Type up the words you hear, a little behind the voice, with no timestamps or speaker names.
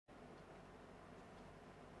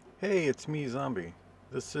Hey, it's me, Zombie.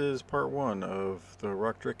 This is part one of the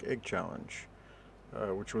Rock Trick Egg Challenge,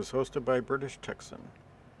 which was hosted by British Texan.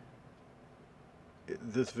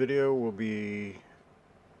 This video will be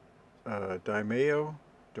Daimeo,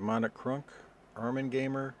 Demonic Crunk, Arman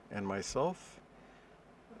Gamer, and myself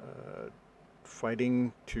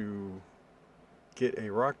fighting to get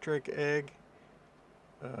a Rock Trick egg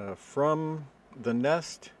from the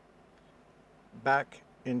nest back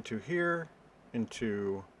into here,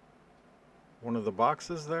 into one of the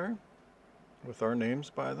boxes there with our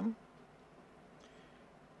names by them.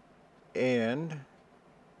 And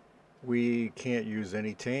we can't use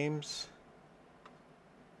any tames.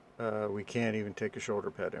 We can't even take a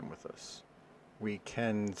shoulder pad in with us. We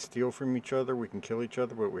can steal from each other, we can kill each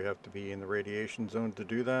other, but we have to be in the radiation zone to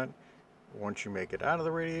do that. Once you make it out of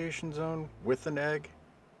the radiation zone with an egg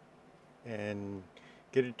and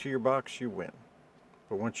get it to your box, you win.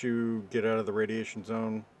 But once you get out of the radiation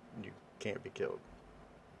zone, you can't be killed.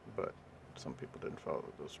 But some people didn't follow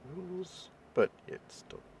those rules, but it's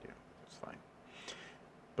still, yeah, it's fine.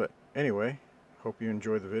 But anyway, hope you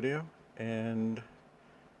enjoy the video, and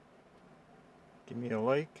give me a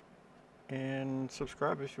like and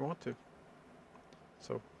subscribe if you want to.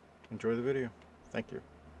 So enjoy the video. Thank you.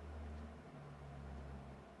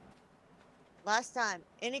 Last time,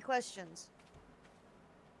 any questions?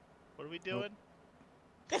 What are we doing?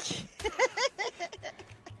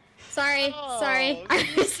 Sorry.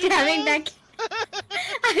 I was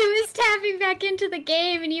tapping back into the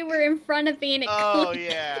game and you were in front of me and it Oh, clicked.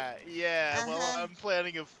 yeah. Well, I'm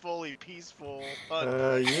planning a fully peaceful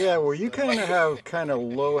hunt. Yeah, well, you kind of have kind of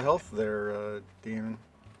low health there,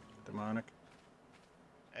 Demonic.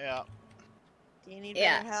 Yeah. Do you need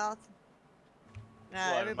better health? No,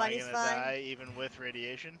 What, everybody's am I gonna fine. die even with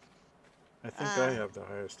radiation? I think I have the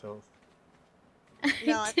highest health.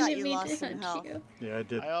 No, I thought didn't you mean lost to some hurt health. you. Yeah, I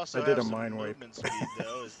did. I also I did have a some mind wipe. movement speed,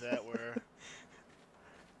 though. Is that where?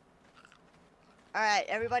 All right,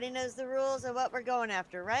 everybody knows the rules of what we're going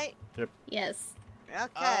after, right? Yes.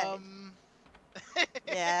 Okay.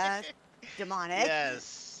 Yeah, demonic.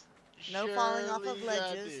 Yes. No falling off of Surely I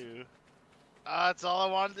ledges. do. That's all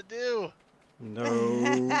I wanted to do.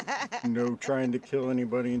 No, no trying to kill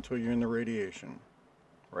anybody until you're in the radiation.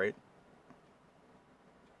 Right?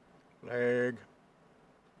 Lag.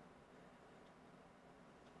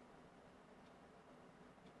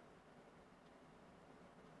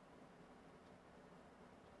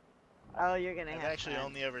 Oh, you're gonna I've have actually fun.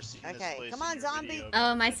 only ever seen this Okay, place come in on, your zombie. video.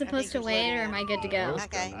 Oh, am I supposed to he's wait or waiting. am I good to go?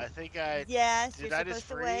 Okay. I think I... Yes, Did you're I just supposed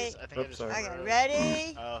to freeze? wait. I think I Oops, just sorry. froze. Okay,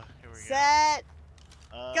 ready, Oh, here we set,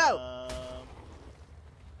 go. go.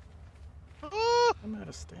 Ooh! I'm out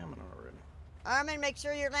of stamina already. Armin, make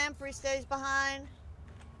sure your lamprey stays behind.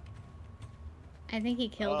 I think he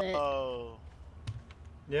killed it. Oh.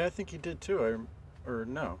 Yeah, I think he did too. Or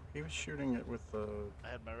no, he was shooting it with I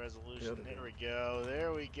had my resolution. other There guy. we go.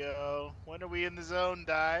 There we go. When are we in the zone,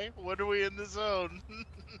 Die? When are we in the zone?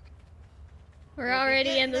 We're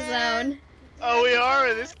already in the zone. Oh, we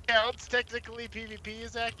are? This counts? Technically, PvP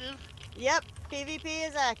is active? Yep, PvP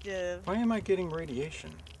is active. Why am I getting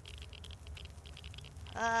radiation?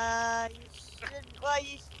 You should. Well,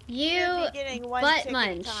 you You should be getting one butt tick at a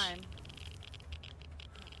munch. time.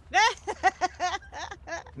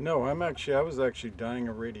 No, I was actually dying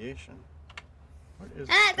of radiation. What is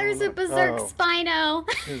There's a going on? berserk Oh, spino.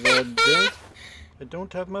 is that this? I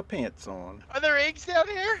don't have my pants on. Are there eggs down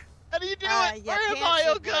here? How do you do it? Yeah, Where am pants I?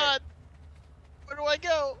 Oh, would work. God. Where do I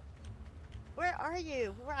go? Where are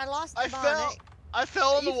you? Where I lost I demonic. I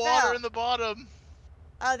fell in the You water fell. in the bottom.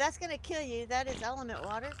 Oh, that's gonna kill you. That is element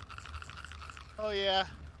water. Oh, yeah.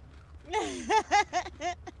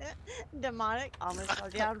 Demonic almost fell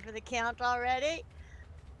down for the count already.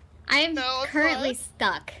 I'm No, it's currently not.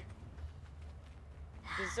 stuck.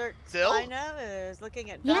 Dessert Still? Spino is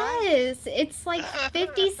looking at die. Yes, it's like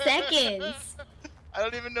 50 seconds. I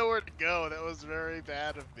don't even know where to go. That was very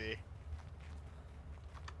bad of me.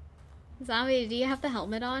 Zombie, do you have the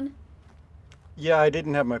helmet on? Yeah, I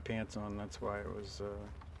didn't have my pants on. That's why it was.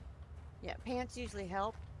 Yeah, pants usually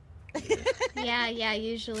help. Yeah,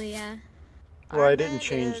 usually, yeah. Well, I didn't Armin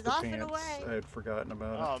change is the off and pants. away. I had forgotten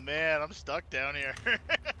about Oh, man. I'm stuck down here.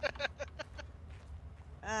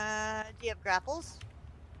 Do you have grapples?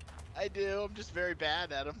 I do. I'm just very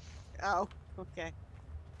bad at them. Oh, okay.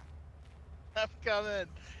 I'm coming.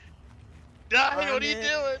 Die, what are you Armin.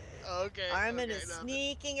 doing? Okay. Armin okay, is nothing.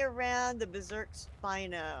 sneaking around the berserk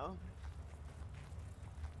Spino.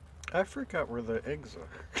 it. I forgot where the eggs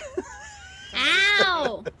are.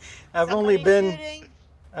 Ow! I've Somebody only been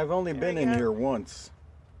shooting. been we in go. here once.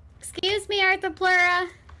 Excuse me, Arthur Plura.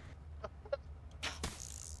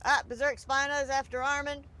 Berserk Spinos after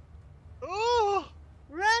Arman. Ooh!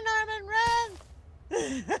 Run, Arman,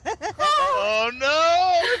 run! Oh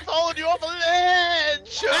no! We followed you off a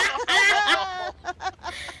ledge!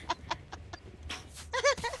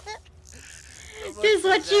 Tis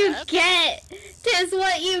what you get. Tis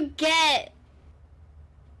what you get.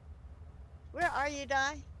 Where are you,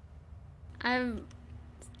 Di? I'm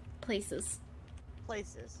places.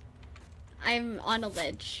 Places. I'm on a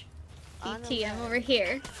ledge. On a BT, I'm ledge. over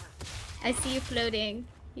here. I see you floating.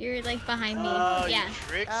 You're like behind me. Oh, Yeah. you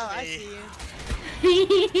tricked Oh, I me. see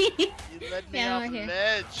you. You led me Yeah, off over a here.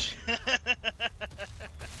 ledge.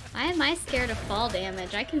 Why am I scared of fall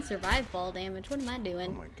damage? I can survive fall damage. What am I Oh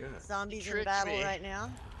doing? my god. Zombies in Tricked battle me. right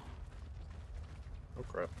now. Oh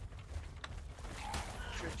crap.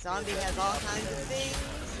 Tricked me, Zombie led has me all off a kinds of ledge. things.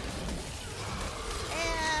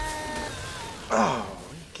 And Oh,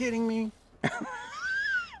 are you kidding me?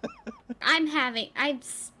 I'm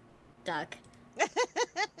stuck.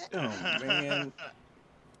 Oh man.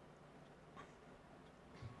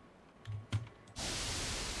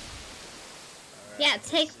 Yeah, Let's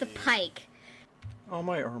take the see. pike. Oh,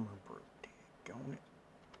 my armor broke. Daggone it.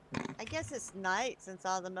 I guess it's night since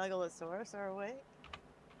all the Megalosaurus are awake.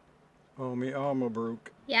 Oh, me armor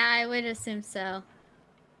broke. Yeah, I would assume so.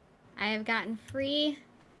 I have gotten free.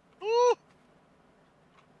 Ooh.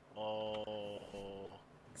 Oh.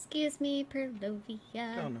 Excuse me, Perlovia.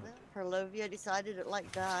 Oh no. Perlovia decided it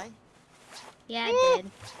like die. Yeah, I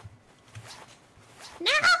did.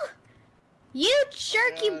 No! You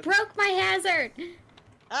jerk, you God. broke my hazard!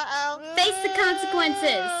 Uh-oh. Face the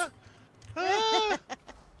consequences! Ah!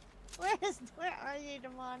 Where are you,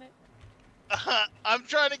 demonic? I'm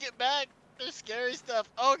trying to get back. There's scary stuff.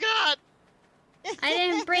 Oh god! I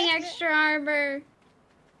didn't bring extra armor.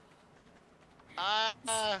 I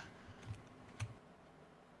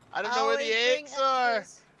don't know where the eggs are.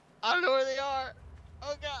 I don't know where they are.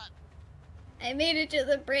 Oh god. I made it to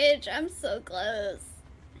the bridge. I'm so close.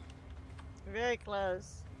 Very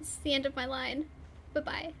close. It's the end of my line.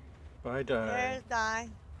 Bye-bye. Bye, die. There's Die.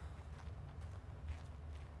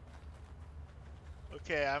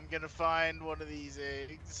 Okay, I'm gonna find one of these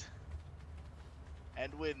eggs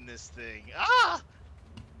and win this thing. Ah!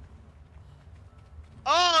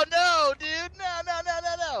 Oh no, dude!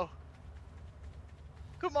 No!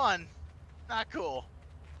 Come on, not cool.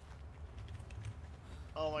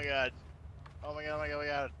 Oh my god! Oh my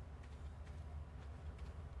god!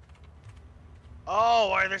 Oh,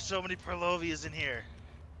 why are there so many Perlovias in here?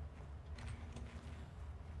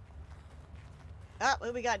 Oh, what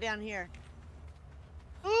do we got down here?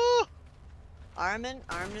 Ooh! Arman.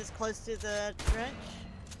 Arman is close to the trench.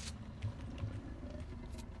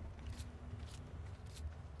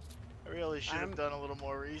 I really should have done a little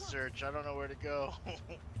more research. I don't know where to go.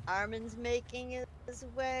 Arman's making his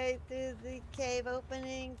way through the cave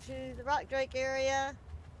opening to the Rock Drake area.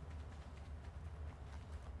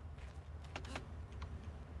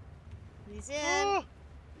 He's in. Ooh!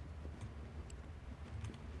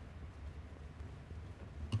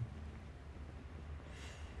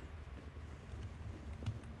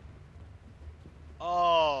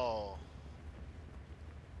 Oh.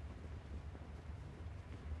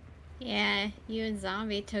 Yeah, you and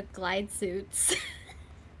Zombie took glide suits.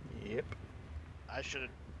 Yep. I should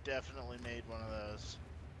have definitely made one of those.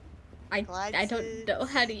 Glide I don't suits. know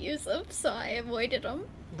how to use them, so I avoided them.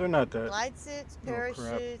 They're not that. Glide suits, Oh, crap.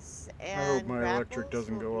 parachutes, and I hope my electric grapples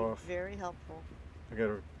doesn't will go be off. Very helpful. I got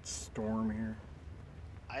a storm here.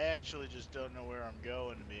 I actually just don't know where I'm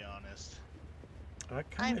going, to be honest. I I'm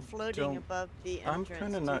kind of floating don't. above the I'm entrance.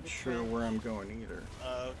 kind of to not the sure trench. where I'm going either.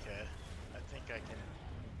 Okay. I think I can.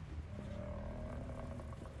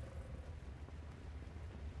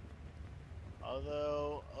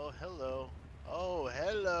 Although, oh hello. Oh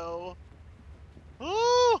hello.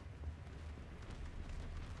 Ooh!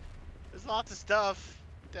 There's lots of stuff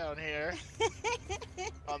down here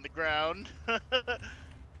on the ground. Am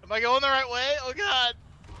I going the right way? Oh god.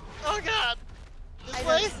 Oh god. This I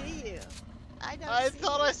way? don't see you. I see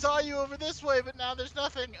thought you. I saw you over this way, but now there's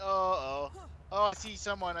nothing. Oh, I see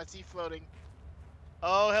someone. I see floating.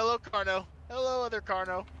 Oh, hello, Carno. Hello, other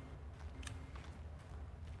Carno.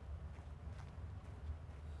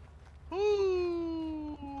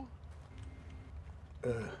 Ooh.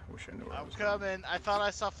 Wish I knew where I I'm was going. coming. I thought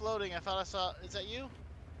I saw floating. I thought I saw. Is that you?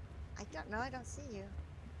 I don't know. I don't see you.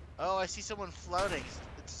 Oh, I see someone floating.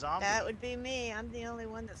 It's zombie. That would be me. I'm the only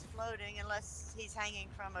one that's floating, unless he's hanging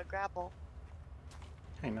from a grapple.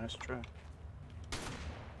 Hey, nice try.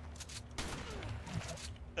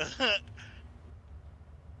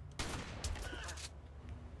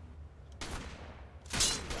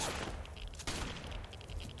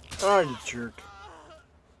 Oh, you jerk.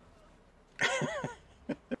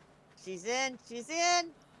 She's in. She's in.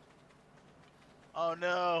 Oh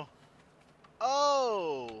no.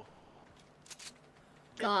 Oh.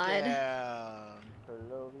 Get God. down,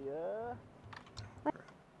 Perlovia.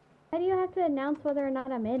 Why do you have to announce whether or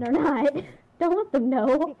not I'm in or not? Don't let them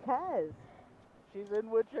know. Because. She's in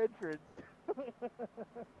which entrance?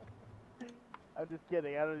 I'm just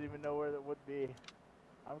kidding. I don't even know where that would be.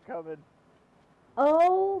 I'm coming.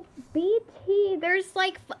 Oh, BT, there's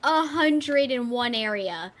like 100 in one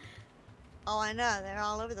area. Oh, I know. They're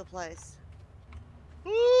all over the place.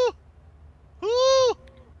 Woo! Woo!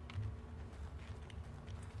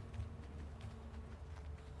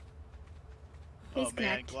 Please Oh man,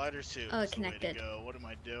 connect. glider suit. Oh, is the way to connected. go. What am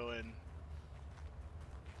I doing?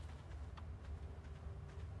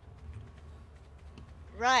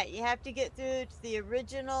 Right. You have to get through to the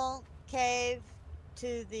original cave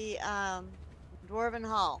to the Dwarven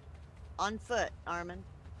Hall on foot, Arman.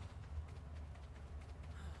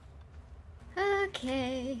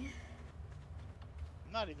 Okay.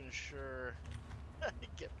 I'm not even sure.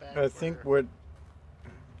 Get back. I think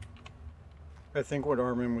what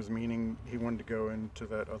Armin was meaning, he wanted to go into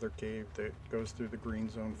that other cave that goes through the green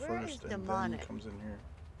zone Where first, is and demonic? then comes in here.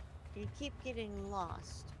 You keep getting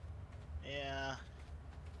lost. Yeah.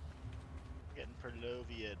 Getting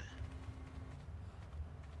Perloviad.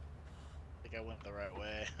 I think I went the right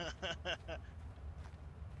way.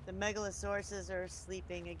 The megalosauruses are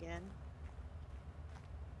sleeping again.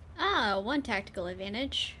 Ah, one tactical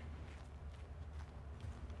advantage.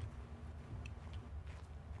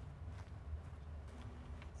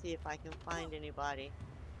 See if I can find anybody.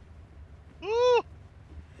 Woo!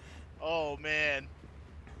 Oh man.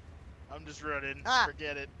 I'm just running. Ah.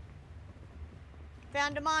 Forget it.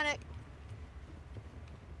 Found demonic.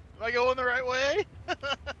 Am I going the right way?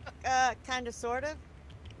 Kind of, sort of.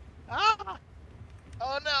 Ah!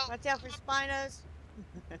 Oh no! Watch out for Spinos.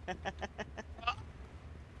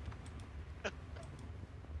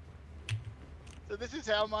 So this is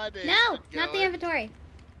how my day. No, not the inventory.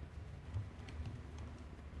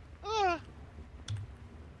 Ah.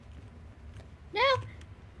 No.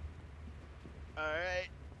 Alright.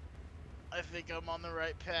 I think I'm on the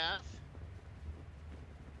right path.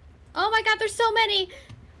 Oh my god, there's so many.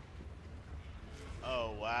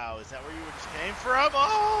 Oh wow, is that where you just came from?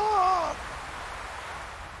 Oh!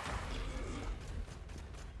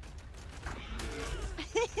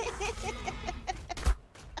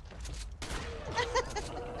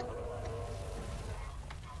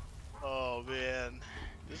 Oh man.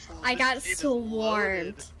 I got game is swarmed.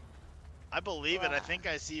 loaded. I believe it. I think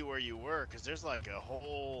I see where you were, because there's like a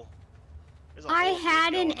whole... I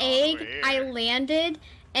had an egg, I landed,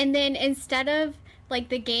 and then instead of like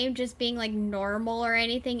the game just being like normal or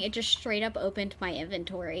anything, it just straight up opened my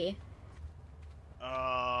inventory.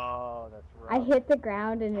 Oh, that's right. I hit the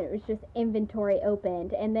ground and it was just inventory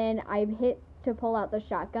opened, and then I hit to pull out the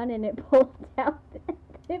shotgun and it pulled out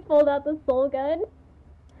the soul gun.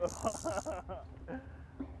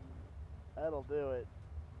 That'll do it.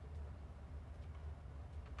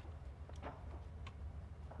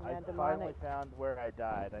 I finally found where I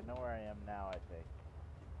died. I know where I am now, I think.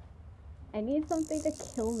 I need something to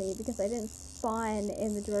kill me because I didn't spawn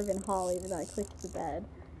in the Dwarven Hall even though I clicked the bed.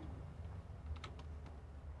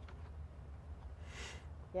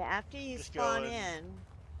 Yeah, after you Just spawn going. in.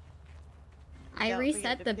 I Don't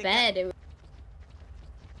reset forget to the pick bed. up-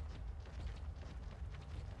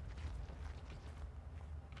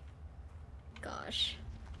 Gosh.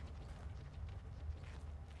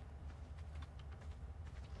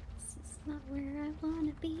 This is not where I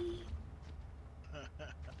wanna be.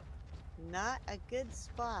 Not a good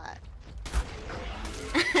spot.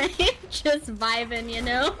 I'm just vibing, you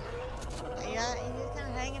know? Yeah, you're just kind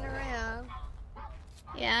of hanging around.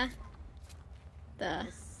 Yeah. The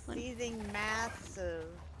The seething mass of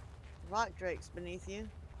rock drakes beneath you.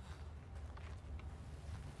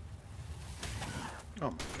 Oh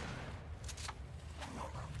my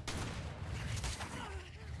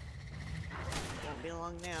Won't be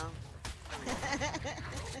long now.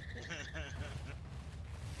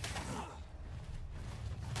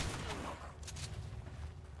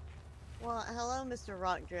 Well, hello, Mr.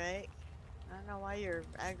 Rock Drake. I don't know why you're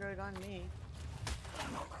aggroed on me.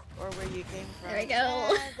 Or where you came from. There we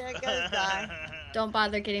go. There goes Die. Don't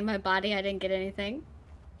bother getting my body, I didn't get anything.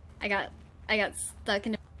 I got stuck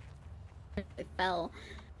in a... It fell.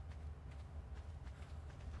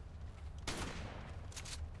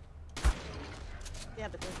 Yeah,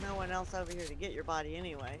 but there's no one else over here to get your body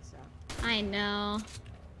anyway, so. I know.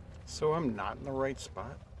 So I'm not in the right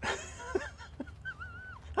spot?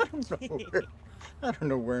 I don't know where. I don't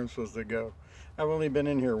know where I'm supposed to go. I've only been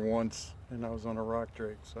in here once, and I was on a rock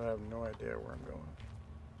drake, so I have no idea where I'm going.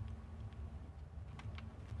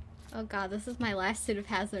 Oh god, this is my last suit of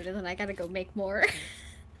hazard, and then I gotta go make more.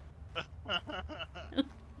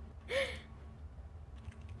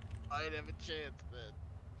 I'd have a chance then.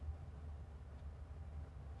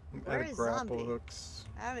 I'm Where out of is grapple Zombie? hooks.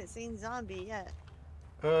 I haven't seen Zombie yet.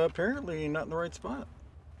 Apparently not in the right spot.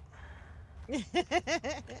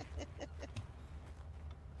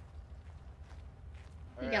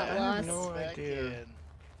 You Alright, got I have lost. no back idea. in.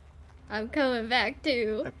 I'm coming back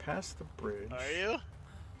too. I passed the bridge. Are you?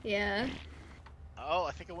 Yeah. Oh,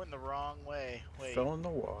 I think I went the wrong way. Wait. Fell in the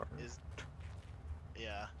water.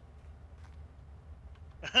 Yeah.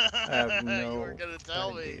 I have no You were gonna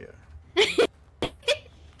tell me. idea.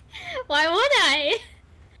 Why would I?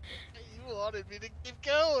 You wanted me to keep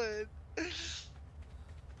going.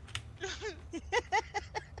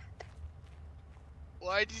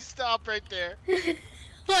 Why'd you stop right there?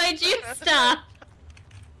 Why'd you stop?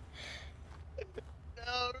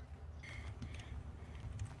 No.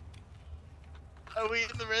 Are we in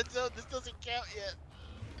the red zone? This doesn't count yet.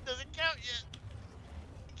 It doesn't count yet.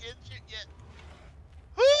 You can't shoot yet.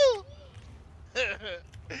 Woo!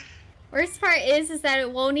 Worst part is that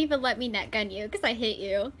it won't even let me net gun you because I hit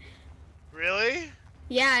you. Really?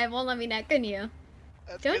 Yeah, it won't let me net gun you.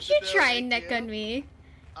 That's Don't good you to know, try thank and net you. gun me.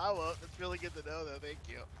 I won't. That's really good to know, though. Thank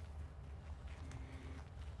you.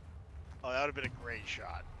 Oh, that would have been a great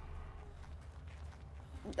shot.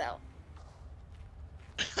 No.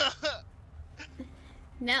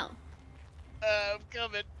 No. I'm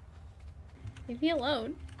coming. Leave me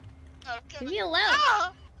alone. I'm Leave coming. me alone.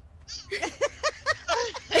 Ah!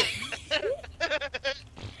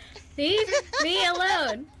 Leave me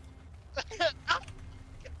alone.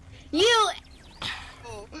 You.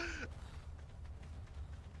 Oh.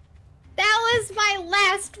 That was my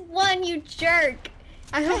last one, you jerk.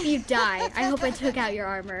 I hope you die. I hope I took out your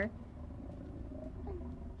armor.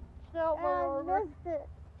 I missed it.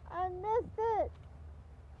 I missed it.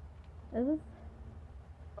 Is this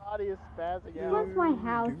Body is spazzing this out. was my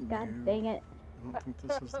house? God dang it. I don't think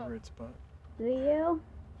this is the right spot. Do you?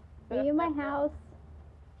 Are you my house?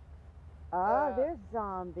 Oh, there's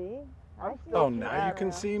Zombie. I'm I see Oh, you now you can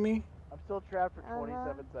now. see me? I'm still trapped for Uh-huh.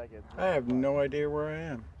 27 seconds. I have no idea where I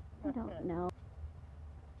am. I don't know.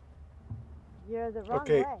 You're the wrong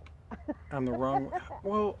Okay. way. I'm the wrong way.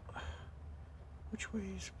 Well, which way are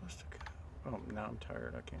you supposed to go? Oh, now I'm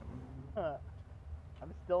tired. I can't move.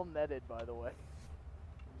 I'm still netted, by the way.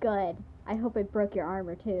 Good. I hope it broke your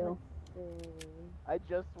armor too. I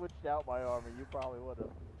just switched out my armor. You probably would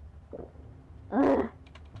have. Ugh.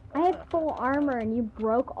 I had full armor and you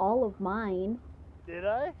broke all of mine. Did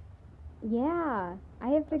I? Yeah. I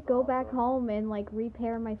have to go back awesome. home and like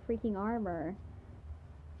repair my freaking armor.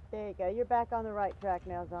 There you go. You're back on the right track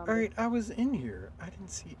now, Zombie. Alright, I was in here. I didn't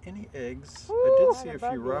see any eggs. I Woo! did see a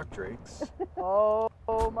Above few you. rock drakes. Oh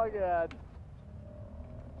my god.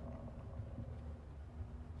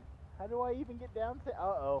 How do I even get down to?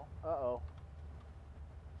 Uh-oh. Uh-oh.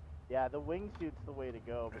 Yeah, the wingsuit's the way to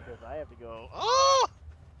go because I have to go. Oh!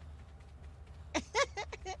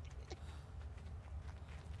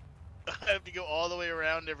 I have to go all the way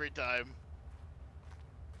around every time.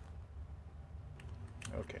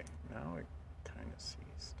 Okay, now I kind of see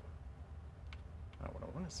stuff. Not what I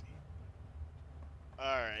want to see.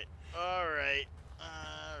 Alright. Alright.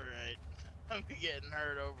 Alright. I'm getting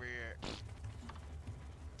hurt over here.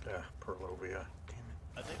 Ah, Perlovia.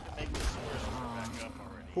 I think they make the source back up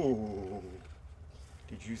already. Damn it. Ooh.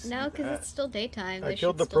 Did you see No, because that? it's still daytime. I They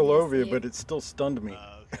killed the should still be Perlovia, asleep. but it still stunned me.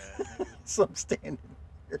 Okay. So I'm standing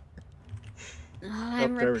here. Oh,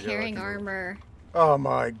 I'm there we go, I repairing can move. armor. Oh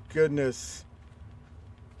my goodness.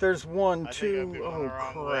 There's one, I think I've two. been Oh going the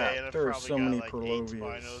wrong way, crap. and I've There are probably so got, many like, 8 Perlovias.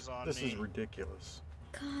 spinos on This is me. ridiculous.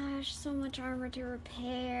 Gosh, so much armor to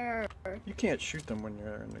repair. You can't shoot them when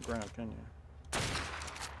you're in the ground, can you?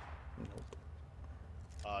 Nope.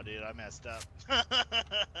 Oh, dude, I messed up. I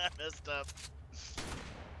messed up.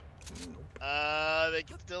 Nope. They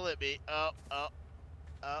can still hit me. Oh, oh,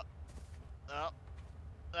 oh, oh,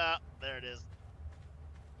 oh, there it is.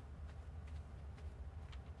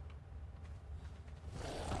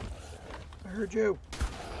 I heard you.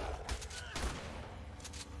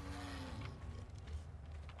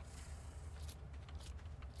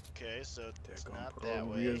 Okay, so it's Daggone not that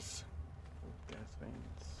way. Perlovias. Gas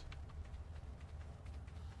veins.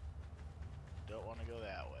 Don't want to go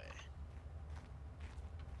that way.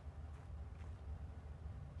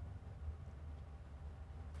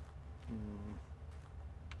 Hmm.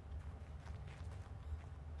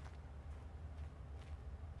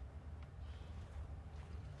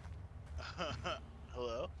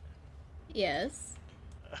 Hello? Yes.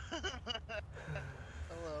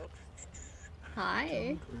 Hello?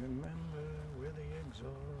 Hi. Don't remember where the eggs are.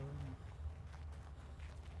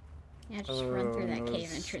 Yeah, just run through that cave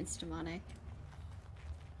those- entrance, demonic.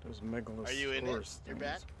 Those megalosaurus Are you in it? You're things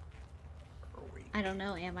back? are weak. I don't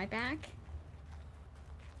know. Am I back?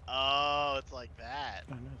 Oh, it's like that.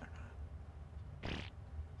 I know they're not.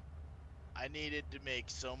 I needed to make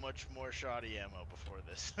so much more shoddy ammo before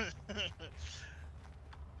this.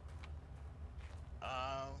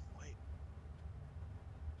 Wait.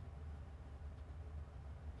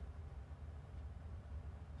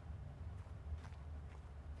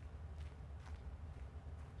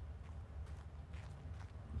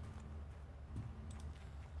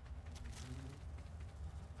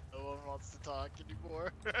 No one wants to talk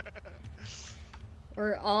anymore.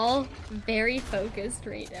 We're all very focused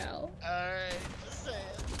right now. Alright, just saying.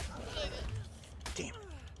 Damn.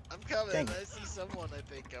 I'm coming. Dang it. I see someone, I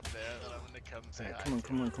think, up there that I'm gonna come say Alright, hi come on, to.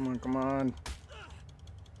 come on, come on, come on.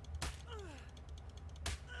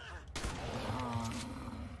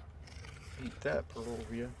 Eat that,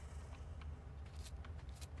 Perovia. I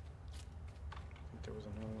think there was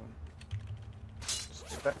another one. Just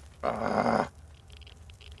get back. Ah!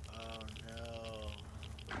 Oh no.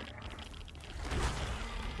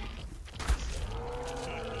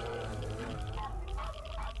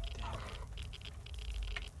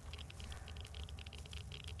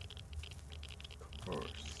 Of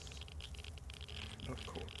course. Of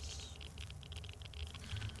course.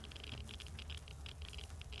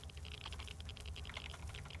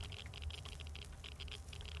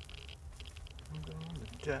 I'm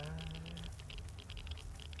gonna die.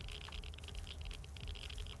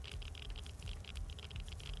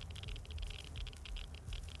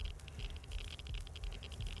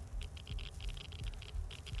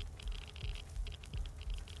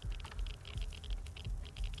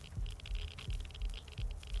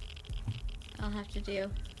 I'll have to do.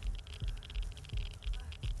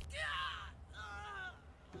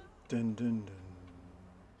 Dun dun dun.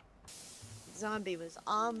 Zombie was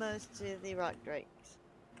almost to the rock drakes.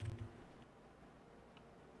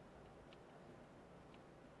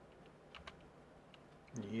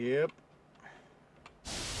 Yep.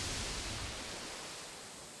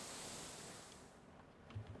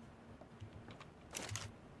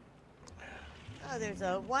 Oh, there's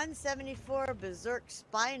a 174 Berserk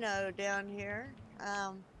Spino down here,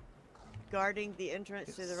 guarding the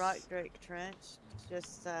entrance to the Rock Drake Trench.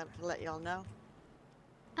 Just to let y'all know.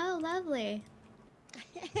 Oh, lovely.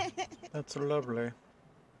 That's lovely.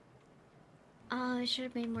 Oh, I should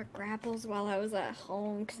have made more grapples while I was at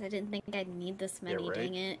home because I didn't think I'd need this many. right.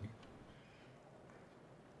 Dang it.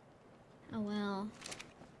 Oh well.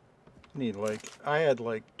 Need I had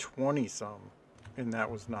like 20 some, and that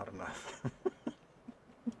was not enough.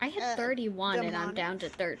 I had 31 and I'm demonic. down to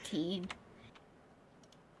 13.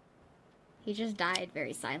 He just died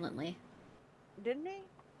very silently. Didn't he?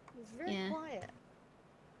 He was very Yeah. quiet.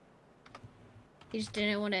 He just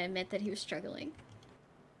didn't want to admit that he was struggling.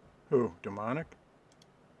 Who? Demonic?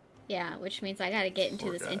 Yeah, which means I gotta get into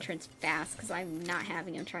Poor this guy. entrance fast because I'm not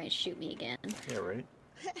having him try and shoot me again. Yeah, right.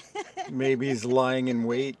 Maybe he's lying in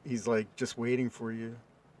wait. He's like just waiting for you.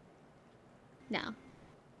 No.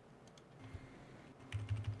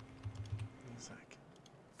 He's like,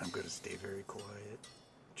 I'm gonna stay very quiet.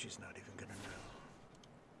 She's not even gonna know.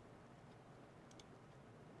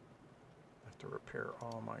 I have to repair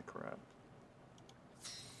all my crap.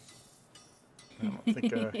 I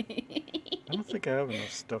don't think I have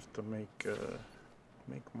enough stuff to make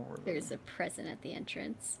more of There's them. a present at the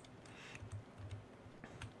entrance.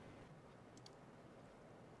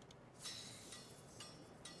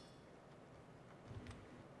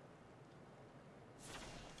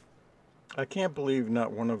 I can't believe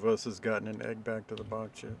not one of us has gotten an egg back to the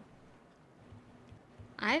box yet.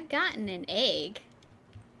 I've gotten an egg.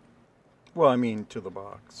 Well, I mean, to the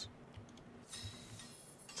box.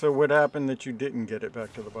 So what happened that you didn't get it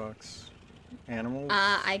back to the box? Animals?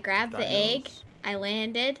 I grabbed the egg, Dinos? I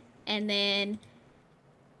landed, and then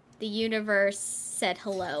the universe said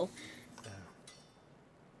hello,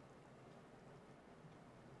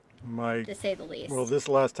 My to say the least. Well, this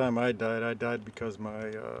last time I died because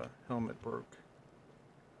my helmet broke.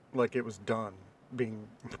 Like it was done being.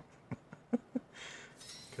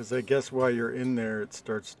 Because I guess while you're in there, it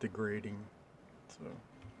starts degrading. So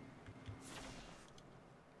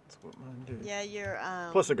that's what mine did. Yeah,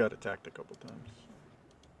 Plus, I got attacked a couple times.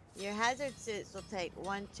 your hazard suits will take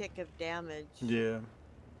 1 tick of damage. Yeah.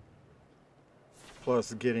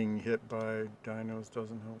 Plus, getting hit by dinos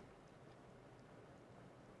doesn't help.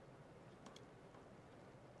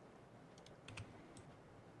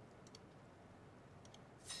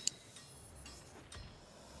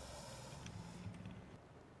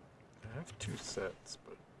 2 sets,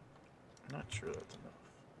 but I'm not sure that's enough.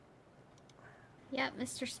 Yep,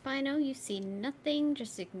 Mr. Spino, you see nothing.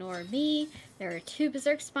 Just ignore me. There are 2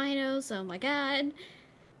 Berserk Spinos. Oh my god.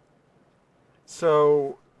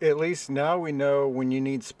 So at least now we know when you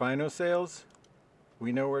need Spino sales,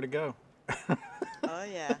 we know where to go. Oh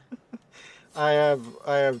yeah. I have,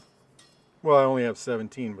 well, I only have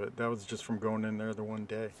 17, but that was just from going in there the one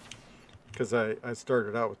day. Because I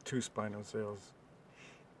started out with 2 Spino sales.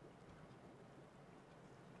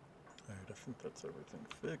 Alright, I think that's everything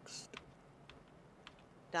fixed.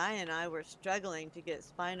 Di and I were struggling to get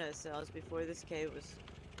Spino cells before this cave was.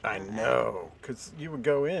 I know, because you would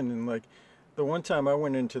go in and like, the one time I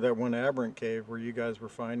went into that one aberrant cave where you guys were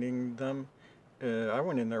finding them, I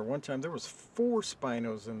went in there one time, there was 4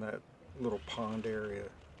 Spinos in that little pond area,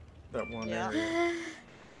 that one area.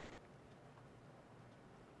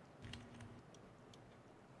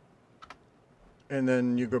 And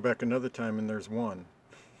then you go back another time and there's 1.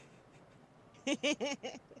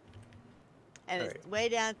 And it's way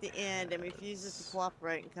down at the end and refuses to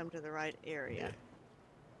cooperate and come to the right area.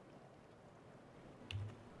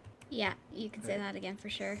 Yeah, you can say that again for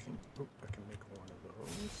sure. Oh, I can make one of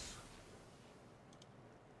those.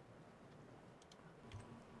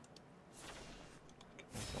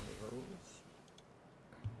 Make one of those.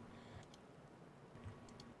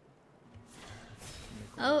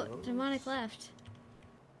 Make one Oh, of those. demonic left.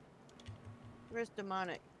 Where's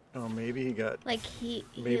demonic? Oh, maybe he got. Like he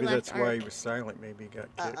Maybe left that's why he Ark. was silent. Maybe he got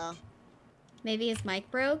kicked. Maybe his mic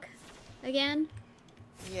broke again.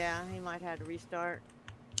 Yeah, he might have to restart.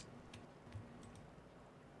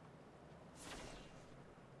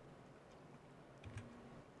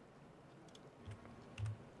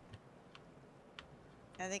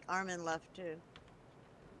 I think Arman left too.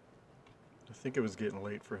 I think it was getting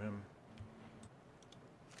late for him.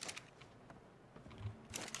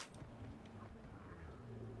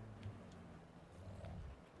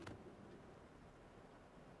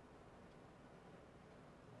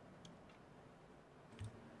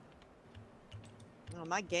 Oh,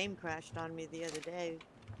 my game crashed on me the other day.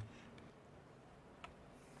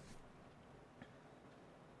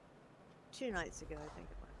 Two nights ago, I think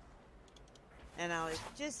it was. And I was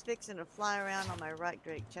just fixing to fly around on my right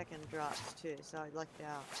drake checking drops too, so I lucked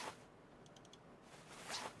out.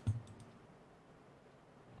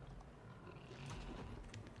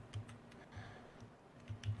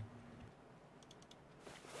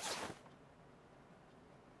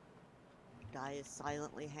 Di is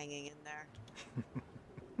silently hanging in there.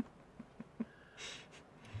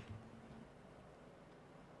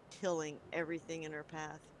 Killing everything in her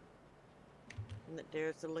path. And that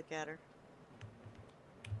dares to look at her.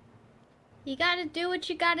 You gotta do what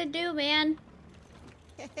you gotta do, man.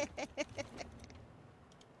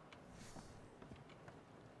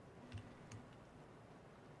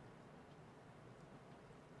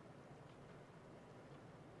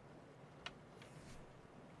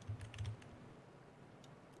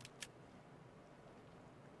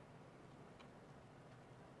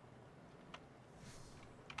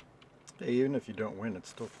 Hey, even if you don't win, it's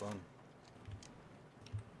still fun.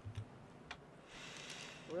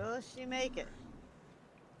 Will she make it?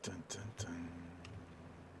 Dun, dun, dun.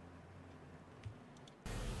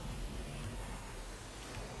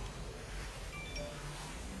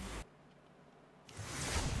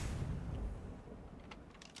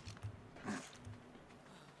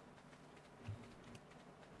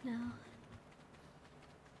 No.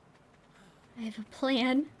 I have a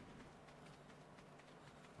plan.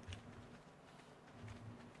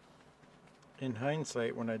 In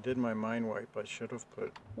hindsight, when I did my mind wipe, I should have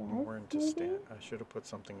put more into I should have put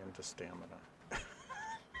something into stamina.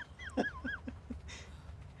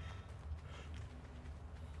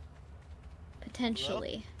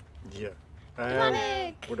 Potentially. Yeah.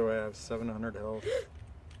 Demonic! What do I have? 700 health.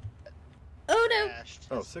 Oh no! Crashed.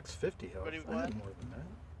 Oh, 650 health. What do you I want? had more than that.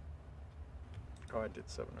 Oh, I did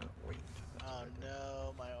 700. Wait. That's Oh what I did.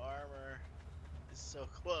 no, my armor is so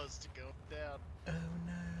close to going down. Oh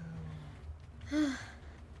no.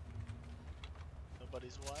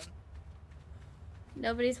 Nobody's won.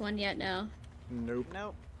 Nobody's won yet, no. Nope.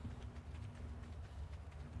 Nope.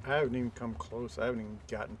 I haven't even come close. I haven't even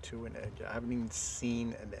gotten to an egg yet. I haven't even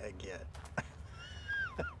seen an egg yet.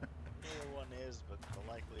 Neither one is, but the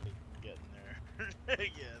likelihood of getting there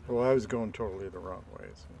again. Well, I was going totally the wrong way,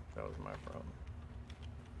 so that was my problem.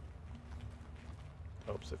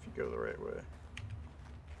 Helps if you go the right way.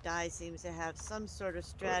 Di seems to have some sort of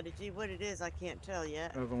strategy. What it is, I can't tell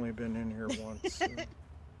yet. I've only been in here once. So.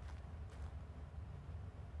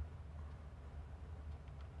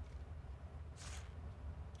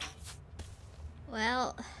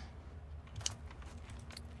 Well,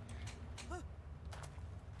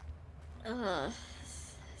 Ugh.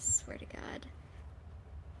 Swear to God.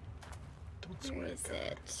 Don't Where swear is to God.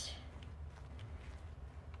 it?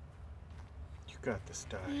 You got this,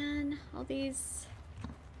 die. Man, all these...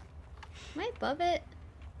 Am I above it?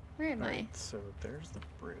 Where am I? Alright, so there's the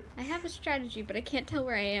bridge. I have a strategy, but I can't tell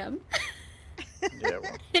where I am. Yeah,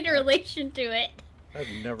 well, in relation to it. I've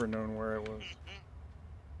never known where I was.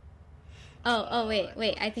 Oh,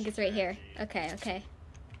 wait, I think it's right here. Okay.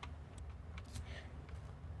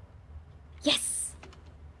 Yes!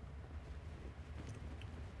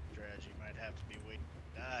 Strategy might have to be wait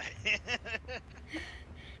to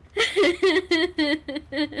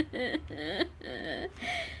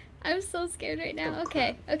die. I'm so scared right now.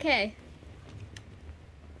 Oh, Okay.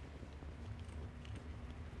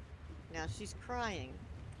 Now she's crying.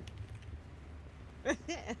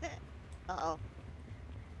 Uh-oh.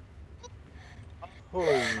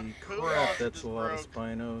 Holy Who crap, else that's just a lot of broke?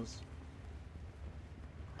 Spinos.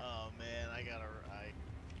 Oh man, I gotta.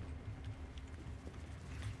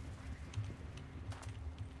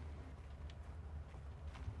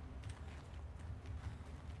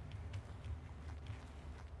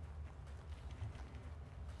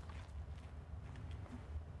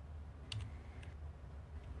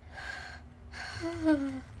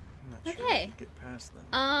 I'm not sure I Okay. can get past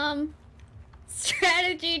them.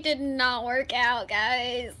 Strategy did not work out,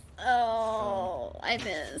 guys. Oh, I that's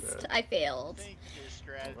missed. bad. I I failed. think your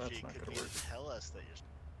strategy not could gonna be work. to tell us that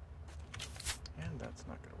you're. And that's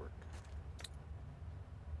not gonna work.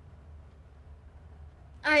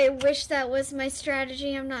 I wish that was my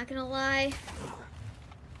strategy, I'm not gonna lie.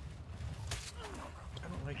 I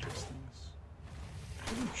don't like those things.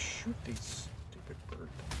 How do you shoot these stupid bird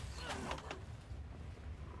things?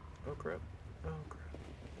 Oh crap. Oh crap.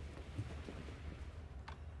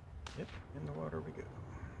 Yep, in the water we go.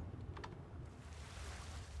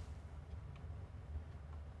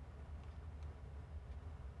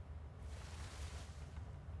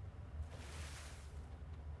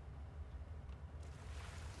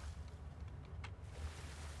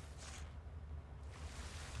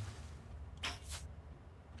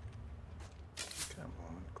 Come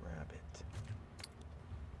on, grab it.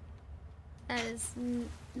 That is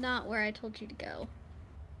not where I told you to go.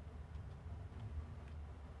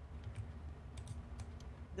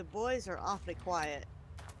 The boys are awfully quiet.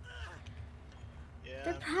 Yeah.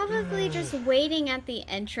 They're probably just waiting at the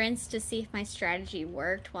entrance to see if my strategy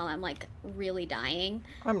worked while I'm like really dying.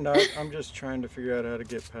 I'm not. I'm just trying to figure out how to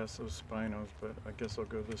get past those Spinos, but I guess I'll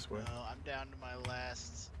go this way. Well, I'm down to my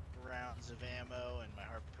last rounds of ammo, and my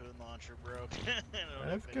harpoon launcher broke. I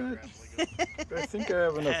don't I've have any got- grappling hooks. I think I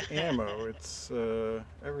have enough ammo. It's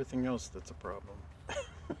everything else that's a problem.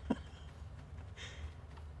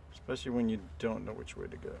 Especially when you don't know which way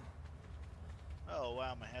to go. Oh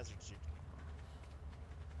wow, my hazard suit.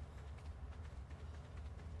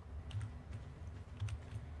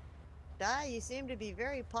 Di, you seem to be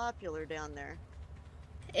very popular down there.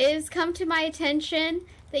 It has come to my attention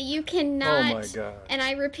that you cannot, Oh my god. and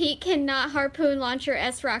I repeat, cannot harpoon launch your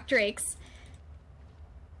S-Rock Drakes.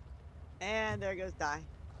 And there goes Di.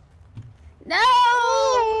 No!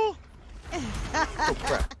 Oh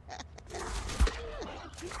crap.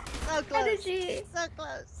 So close. Energy. So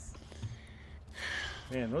close.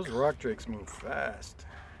 Man, those rock drakes move fast.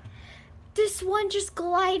 This one just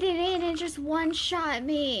glided in and just one-shot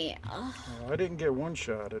me. Ugh. Well, I didn't get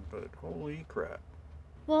one-shotted, but holy crap.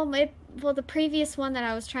 Well, the previous one that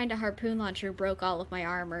I was trying to harpoon launcher broke all of my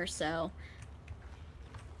armor, so.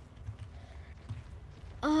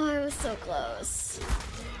 Oh, I was so close.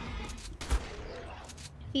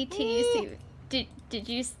 ET, did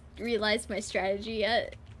you realize my strategy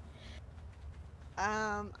yet?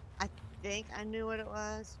 I think I knew what it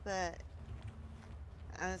was, but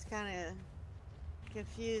I was kind of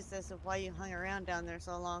confused as to why you hung around down there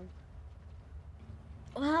so long.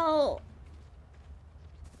 Well,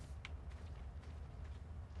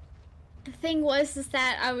 the thing was is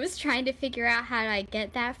that I was trying to figure out how I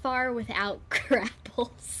get that far without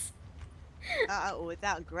grapples.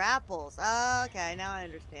 Without grapples. Oh, okay, now I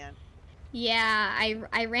understand. Yeah,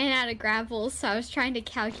 I ran out of grapples, so I was trying to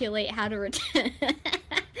calculate how to return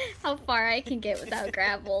how far I can get without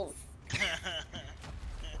grapples.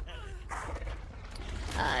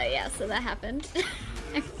 Yeah, so that happened.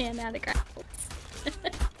 I ran out of grapples.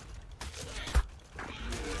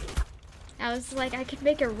 I was like, I could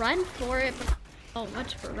make a run for it, but how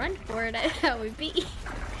much of a run for it that would be.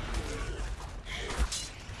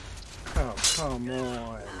 Oh, come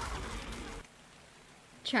on.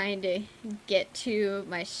 Trying to get to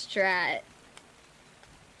my strat.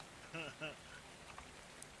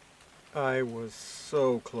 I was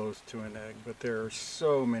so close to an egg, but there are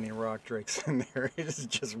so many rock drakes in there. It is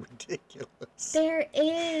just ridiculous. There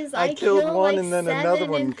is. I killed one like and then another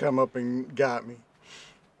one and... come up and got me.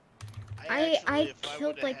 I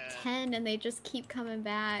killed like 10 and they just keep coming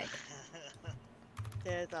back.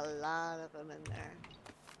 There's a lot of them in there.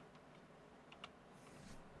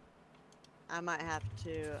 I might have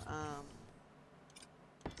to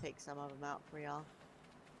take some of them out for y'all.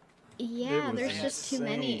 Yeah, there's just too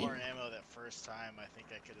many. More ammo that first time. I think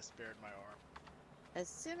I could have spared my arm. As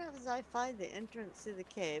soon as I find the entrance to the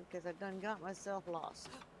cave, because I've done got myself lost.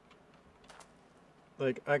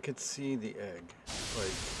 Like, I could see the egg,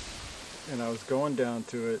 like, and I was going down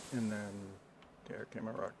to it, and then there came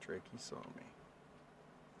a rock drake. He saw me.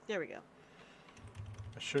 There we go.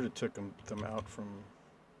 I should have took them out from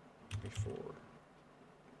before,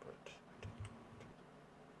 but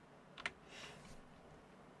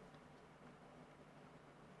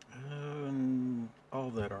I didn't. All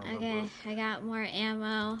that armor. Okay, broke. I got more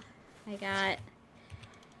ammo. I got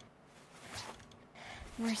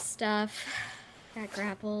more stuff. Got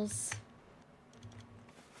grapples.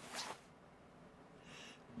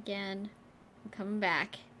 Again, I'm coming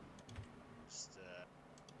back. Just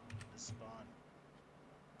spawn.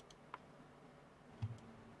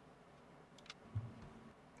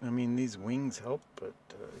 I mean, these wings help, but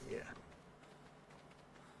yeah.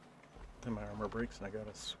 Then my armor breaks, and I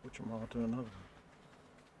gotta switch them all to another one.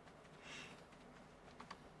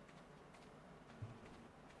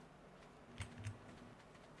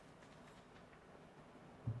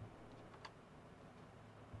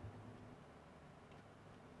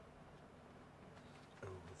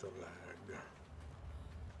 The lag.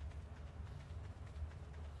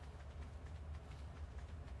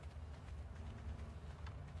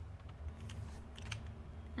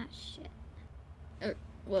 Ah, shit. Oh,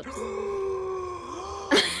 whoops.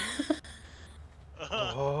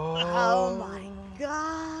 Oh my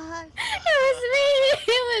god! It was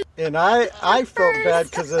me! It was And I felt first. bad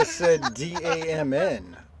because I said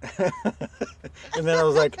DAMN. And then I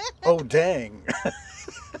was like, oh dang.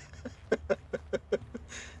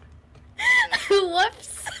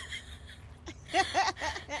 Whoops.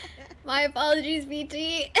 My apologies,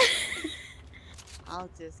 BT. I'll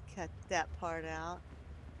just cut that part out.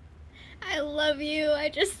 I love you. I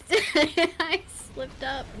just I slipped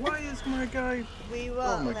up. Why is my guy... We Oh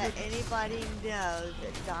won't my let goodness. anybody know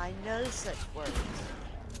that Di knows such words.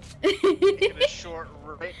 Taking it short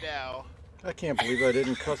right now. I can't believe I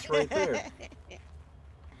didn't cuss right there.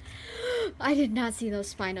 I did not see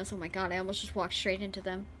those Spinos. Oh my god, I almost just walked straight into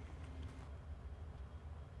them.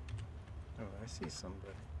 Oh, I see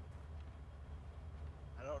somebody.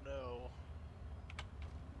 I don't know.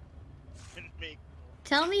 Didn't make.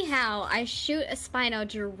 Tell me how I shoot a Spino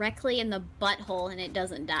directly in the butthole and it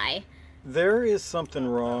doesn't die. There is something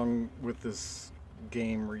wrong with this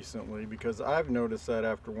game recently, because I've noticed that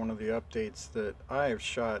after one of the updates that I have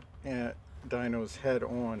shot at Dino's head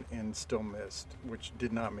on and still missed, which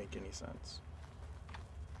did not make any sense.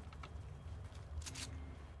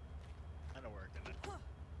 I know where I'm gonna.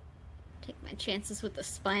 Take my chances with the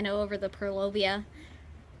Spino over the Perlovia.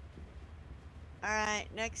 Alright,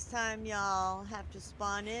 next time y'all have to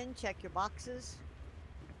spawn in, check your boxes.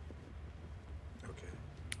 Okay.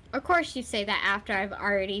 Of course you say that after I've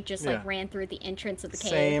already just like Yeah. ran through the entrance of the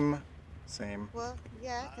cave. Same. Well,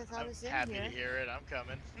 yeah, because I I'm was in happy here. to hear it. I'm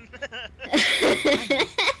coming.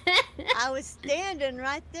 I was standing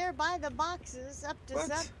right there by the boxes, up to What?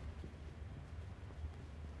 some.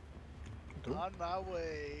 Don't- On my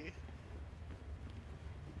way.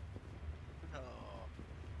 Oh.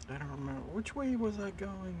 I don't remember. Which way was I going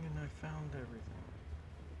and I found everything?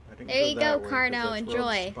 I didn't There you that go, way, 'cause Carno, that's where all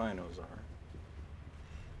enjoy. the Spinos are.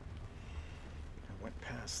 I went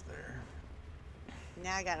past there.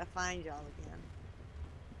 Now I gotta find y'all again.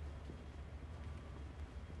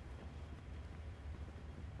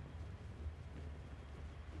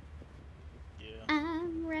 Yeah.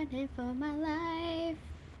 I'm running for my life.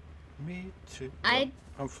 Me too. I Well,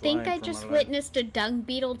 I'm flying think I for just my life. witnessed a dung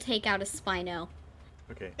beetle take out a Spino.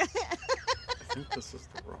 Okay. I think this is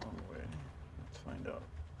the wrong way. Let's find out.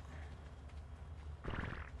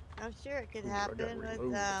 I'm sure it could Ooh, I gotta happen with,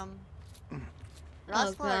 reload.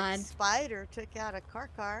 Rossmark's God. spider took out a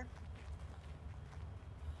car.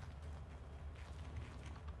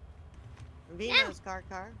 Vino's car.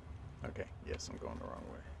 Okay, yes, I'm going the wrong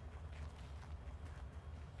way.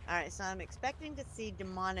 Alright, so I'm expecting to see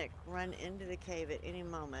Demonic run into the cave at any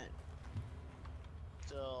moment.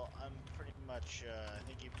 Still, I'm pretty much. I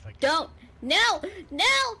think if I Don't! No!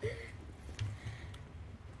 No!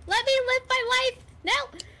 Let me live my life! No!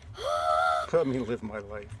 Let me live my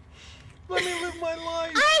life. Let me live my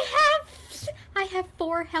life. I have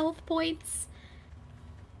 4 health points.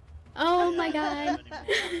 Oh my god.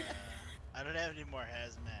 I don't have any more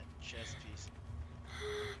hazmat chest pieces.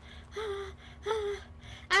 I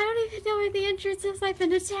don't even know where the entrance is. I've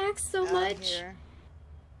been attacked so Out much. here.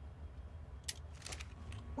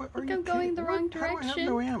 What, I think I'm going the wrong How do I have direction.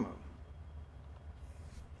 no ammo?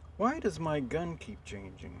 Why does my gun keep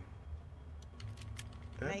changing?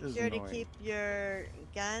 That Make is sure annoying. to keep your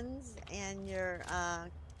guns and your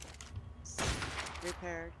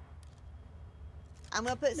repaired. I'm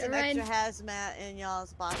gonna put some Never mind. extra hazmat in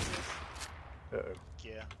y'all's boxes. Uh-oh.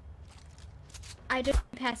 Yeah. I just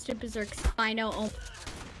passed a berserk spino. Oh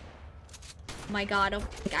my god! Oh,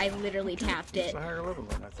 I literally tapped It's it. a higher level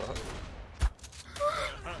than I thought.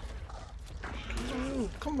 Oh,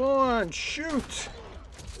 come on, shoot!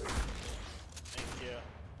 Thank you.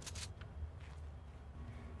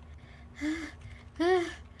 Oh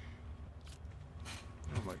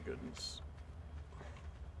my goodness.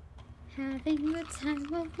 Having the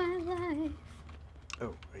time of my life.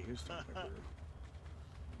 Oh, I used to.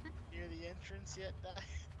 Near the entrance yet, Di?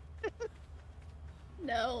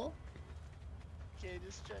 No. Okay,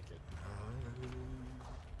 just check it.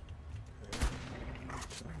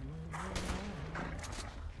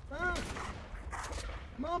 Ah!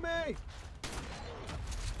 Mommy!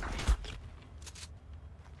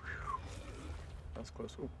 That was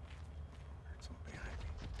close. Oh, there's something behind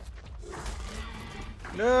me.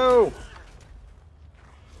 No!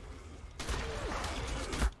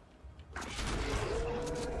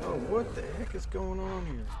 Oh, what the heck is going on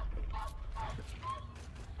here?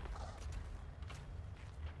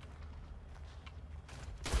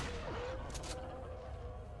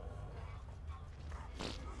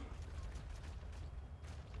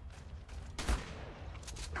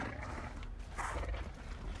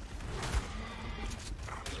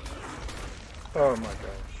 Oh my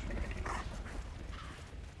gosh.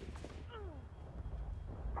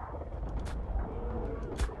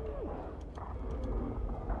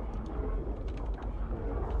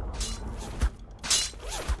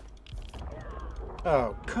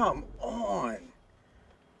 Oh, come on.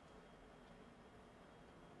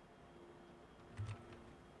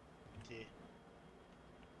 See.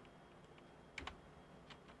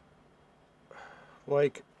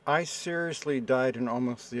 Like, I seriously died in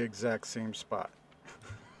almost the exact same spot.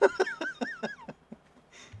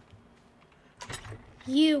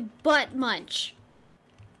 You butt munch.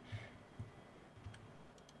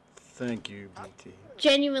 Thank you, BT.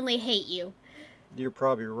 Genuinely hate you. You're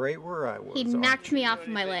probably right where I was. He aren't knocked you? me do off of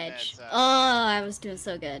my anything ledge. that's, Oh, I was doing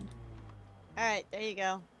so good. Alright, there you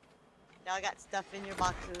go. Y'all got stuff in your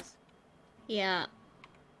boxes. Yeah.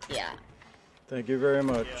 Yeah. Thank you very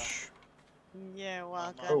much. You're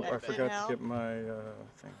welcome. Oh, That I should forgot help. to get my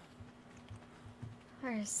thing.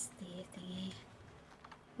 Where's the thingy?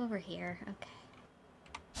 Over here. Okay.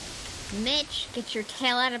 Mitch, get your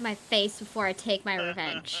tail out of my face before I take my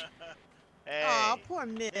revenge. Hey. Aw, poor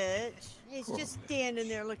Mitch. He's Poor just standing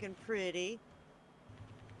there looking pretty.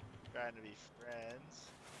 Trying to be friends.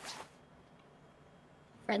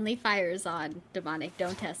 Friendly fire's on, demonic.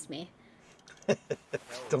 Don't test me. That was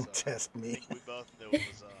Don't on. test I me. think we both knew it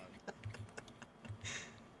was on.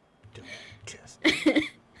 Don't test me.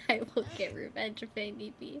 I will get revenge if I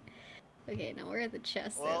need be. Okay, now where are the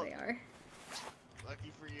chests? Well- there they are.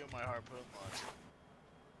 Lucky for you, my harpoon launcher.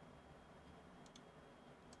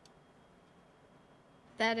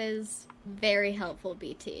 That is very helpful,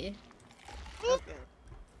 BT. Okay.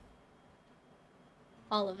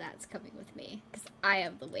 All of that's coming with me, because I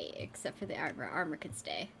have the weight, except for the armor. Armor can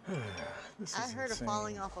stay. This I is heard insane. a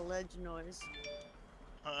falling off a ledge noise.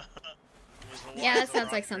 There's a Yeah, lot that of sounds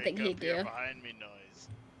rock like something break he'd up here do. Behind me noise.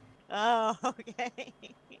 Oh, okay.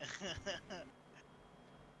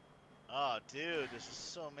 Oh, dude, there's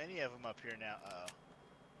so many of them up here now.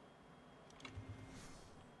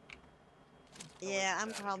 Yeah, I'm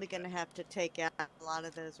Outta here, probably gonna have to take out a lot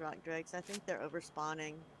of those rock drakes. I think they're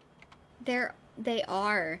overspawning. They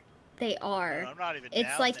are. They are. I'm not even It's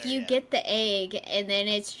down like there you yet. get the egg, and then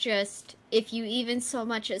it's just, if you even so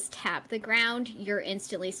much as tap the ground, you're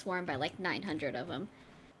instantly swarmed by like 900 of them.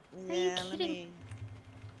 Are you Yeah, let kidding? me.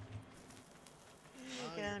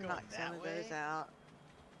 Oh, Go you're going knock some that of those way? out.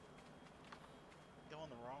 Going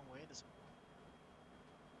the wrong way.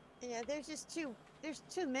 Yeah, there's just there's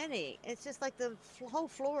too many. It's just like the whole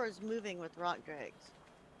floor is moving with rock drakes.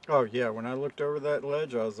 Oh yeah, when I looked over that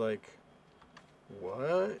ledge, I was like,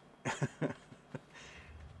 "What?"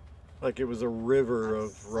 Like it was a river I'm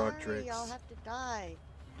of rock sorry, drakes. y'all have to die.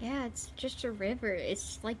 Yeah, it's just a river.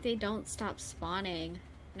 It's like they don't stop spawning.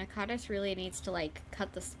 Nakatis really needs to, like,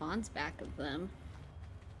 cut the spawns back of them.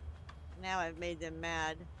 Now I've made them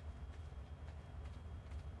mad.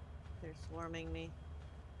 They're swarming me.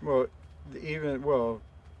 Well,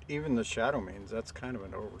 even the Shadow Mains, that's kind of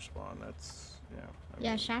an overspawn. That's, yeah. I Yeah,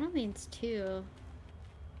 mean, Shadow Mains too.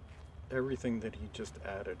 everything that he just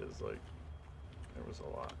added is like, there was a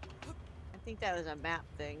lot. I think that was a map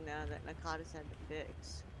thing now that Nakatis had to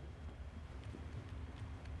fix.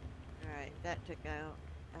 Alright, that took out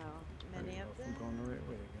I many don't know of if them. I'm going the right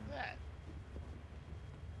way again. That.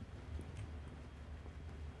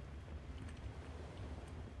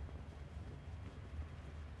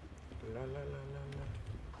 La, la, la, la, la.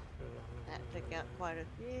 La, la, la, That la, took la, out la. quite a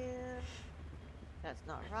few. That's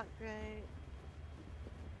not rock great.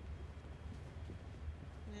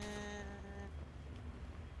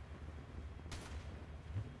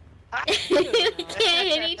 You can't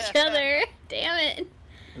hit each other. Damn it.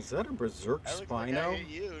 Is that a Berserk I look like I Spino? hit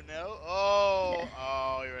you, no? Oh,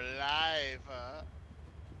 you're alive, huh?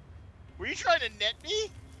 Were you trying to net me?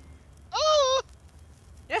 Oh!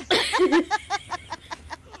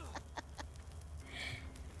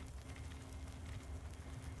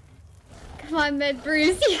 Come on, Med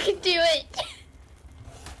Bruce, you can do it.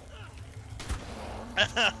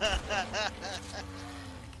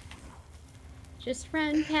 Just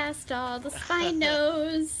run past all the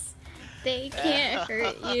Spinos. They can't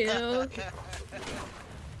hurt you. Alright,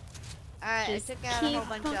 I Just took out a whole keep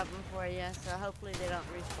bunch on- of them for you, so hopefully they don't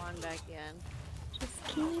respawn back in. Just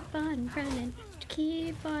keep on running.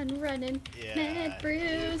 Keep on running. Yeah, Med you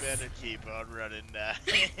Bruce. better keep on running now.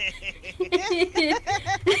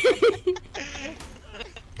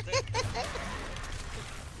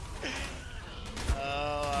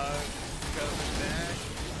 Oh, I'm coming back.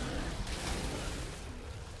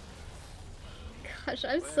 Gosh,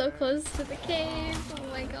 I'm so close to the cave. Oh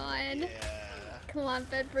my god. Yeah. Come on,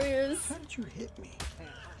 Med Bruce. How did you hit me?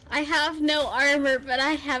 I have no armor, but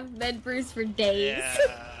I have Med Bruce for days.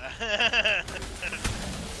 Yeah.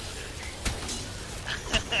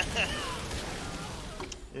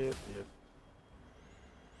 Yep.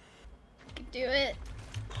 You can do it.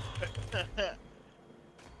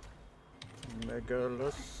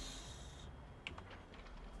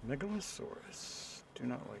 Megalosaurus. Do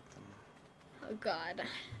not like them. Oh god.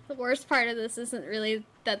 The worst part of this isn't really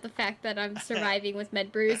that the fact that I'm surviving with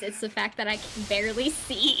Med Bruce, it's the fact that I can barely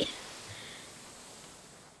see.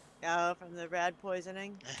 Oh, from the rad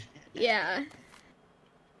poisoning? Yeah.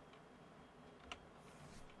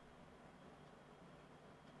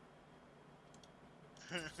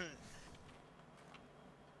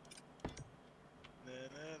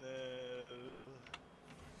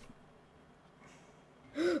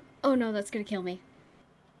 Oh no, that's gonna kill me.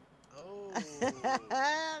 Oh, They're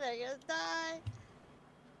gonna die!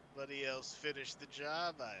 somebody else finished the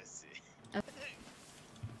job, I see. Oh.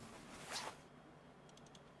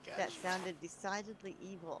 That Gotcha. sounded decidedly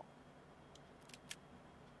evil.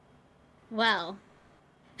 Well.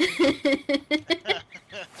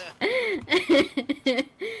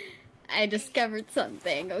 I discovered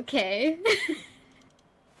something, okay?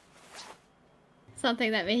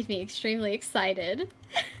 Something that made me extremely excited.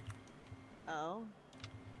 Oh?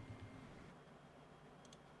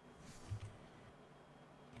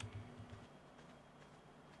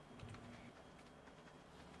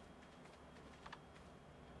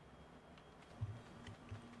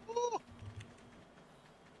 Ooh.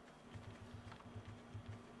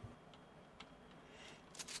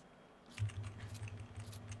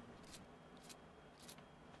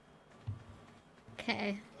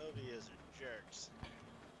 Okay. Lovias are jerks.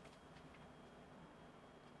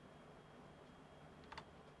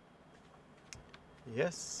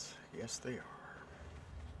 Yes, they are.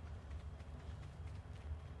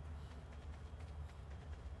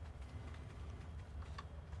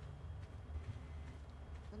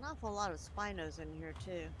 An awful lot of Spinos in here,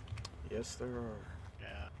 too. Yes, there are.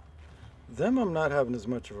 Yeah. Them I'm not having as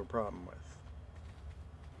much of a problem with.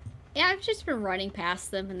 Yeah, I've just been running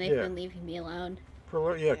past them and they've Yeah. been leaving me alone.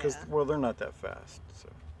 Yeah, because, Yeah. well, they're not that fast. So,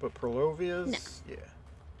 but Prolovias, yeah.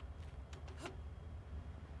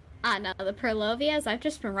 Ah, no, the Prolovias, I've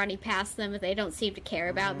just been running past them and they don't seem to care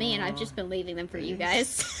about me and I've just been leaving them for you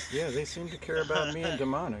guys. Yeah, they seem to care about me and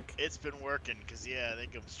Demonic. It's been working, cause yeah, they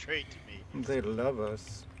come straight to me. They love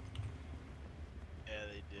us. Yeah,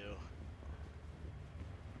 they do.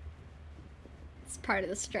 It's part of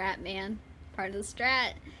the strat, man. Part of the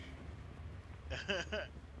strat.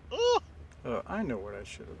 Ooh! I know what I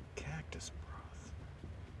should have. Cactus broth.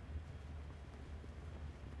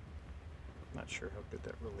 Not sure how good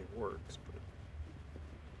that really works, but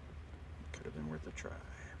could have been worth a try.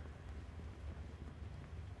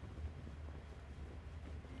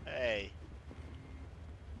 Hey.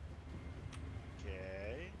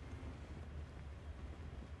 Okay.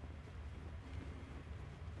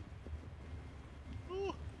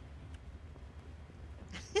 Ooh.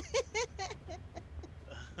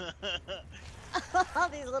 All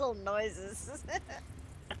these little noises.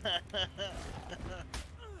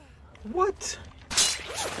 What?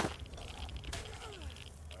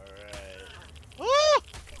 Alright. Woo!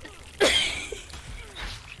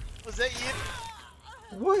 Was that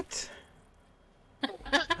you? What?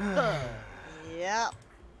 Yep.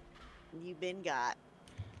 You been got.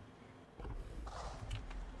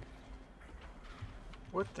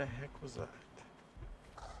 What the heck was that?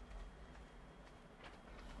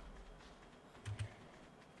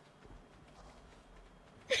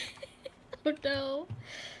 Oh no.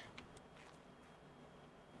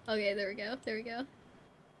 Okay, there we go. There we go.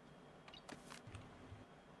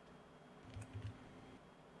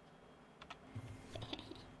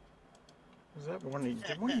 Was that one?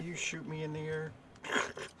 Did one of you shoot me in the air?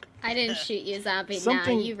 I didn't shoot you, zombie. Nah,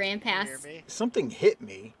 Something- you ran Can you hear past. me? Something hit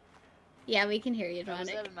me. Yeah, we can hear you, Was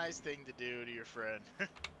Dronic. that a nice thing to do to your friend?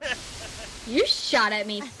 You shot at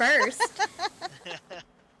me first.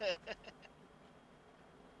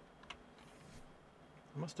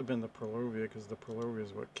 It must have been the Prolovia, because the Prolovia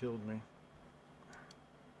is what killed me.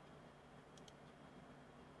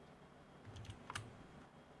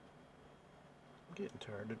 I'm getting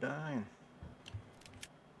tired of dying.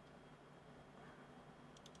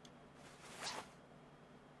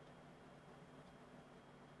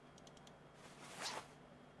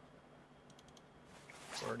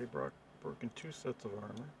 Already broken 2 sets of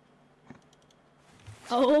armor.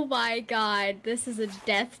 Oh my god, this is a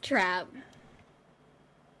death trap.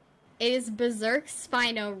 It is Berserk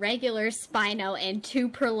Spino, regular Spino, and 2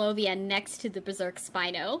 Prolovia next to the Berserk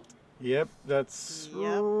Spino. Yep, that's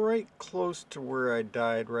Yep. right close to where I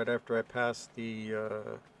died right after I passed the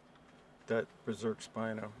that Berserk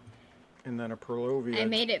Spino. And then a Prolovia I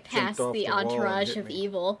made it jumped past off the wall and entourage hit of me.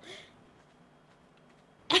 evil.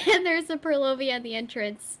 And there's a Prolovia at the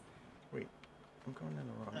entrance. Wait, I'm going in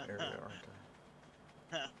the wrong area, aren't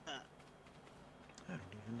I? I don't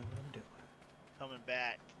even know what I'm doing. Coming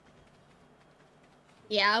back.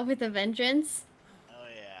 Yeah, with a vengeance. Oh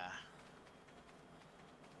yeah.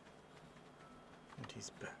 And he's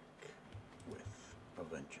back with a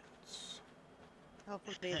vengeance.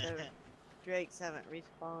 Hopefully the drakes haven't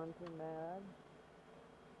respawned too mad.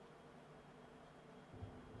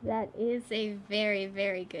 That is a very,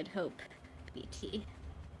 very good hope, BT.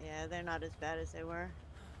 Yeah, they're not as bad as they were.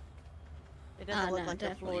 It doesn't look no, like the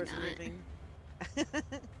definitely floor's not. moving.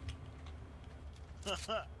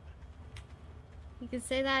 You could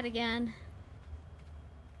say that again.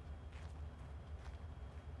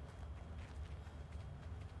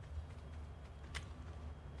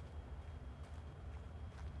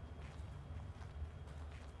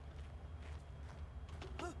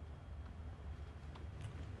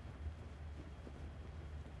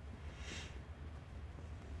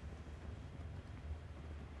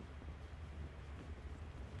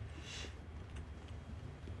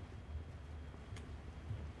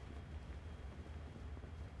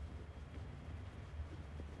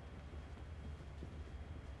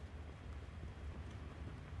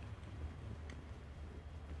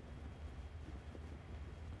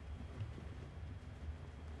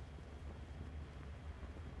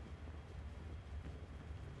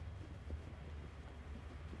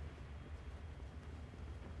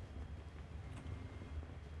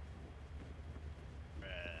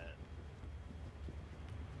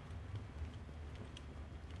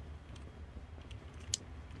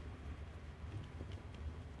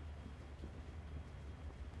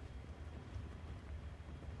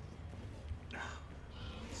 Right.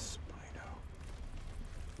 Spino.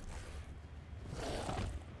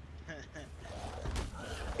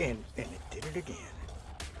 And it did it again.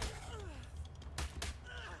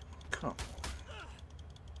 Come on.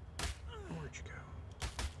 Where'd you go?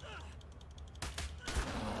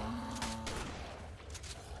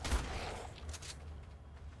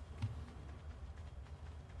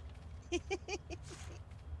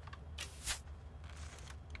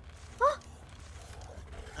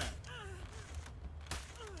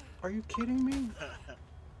 Are you kidding me?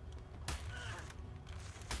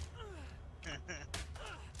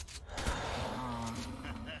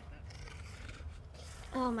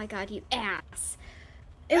 Oh my god, you ass.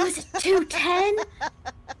 It was a 210?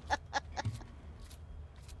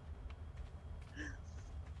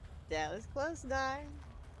 That was close, darn.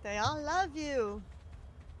 They all love you.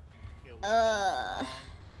 Get one Ugh.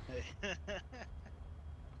 down.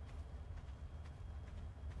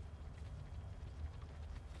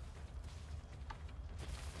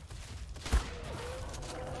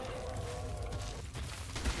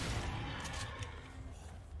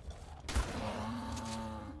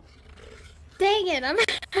 dang it, I'm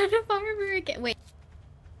out of armor again. Wait,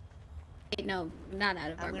 no, not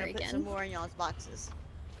out of I'm armor gonna put some again. more in y'all's boxes.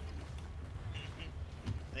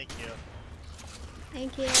 Thank you.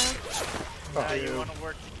 Thank you. Now you want to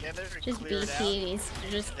work together to Just clear it out? BT needs to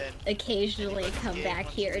just Then occasionally anybody come get back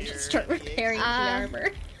once here and your just start VA repairing the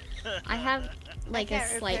armor. I have like a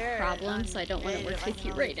can't slight repair it problem, on so I don't want to native, work I with can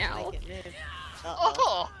you only right just now. make it move. Uh-oh.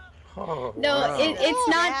 Oh! Oh, No, wow. it's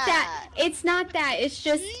not Yeah. that. It's not that. It's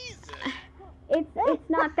just Jesus! it's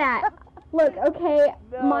not that. Look, okay,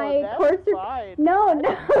 No, my that's cursor. fine. No, I no,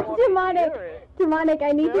 just want to demonic, hear it. demonic.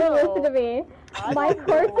 I need you to No. listen to me. I My don't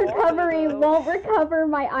course want recovery to. won't recover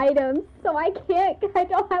my items, so I can't. I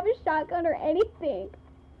don't have a shotgun or anything.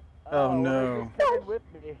 Oh, well, no. then just come in with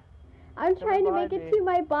me. I'm Come trying to behind make it me. to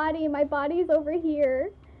my body. My body's over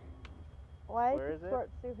here. Why Where is is the it? short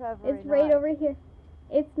recovery It's right not? over here.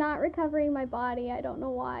 It's not recovering my body. I don't know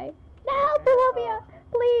why. No, Columbia!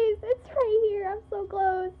 Please, it's right here. I'm so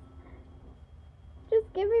close.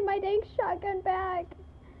 Just give me my dang shotgun back.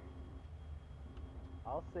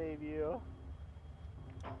 I'll save you.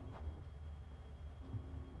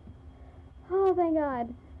 Oh, thank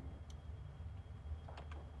God.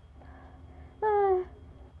 I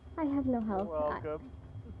have no You're health. welcome.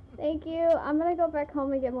 Thank you. I'm gonna go back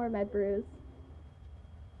home and get more med brews.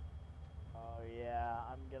 Oh yeah,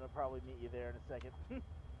 I'm gonna probably meet you there in a second.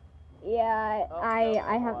 Yeah, Oh, I no,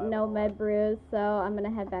 have I no won't. med brews, so I'm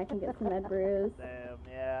gonna head back and get some med brews. Damn,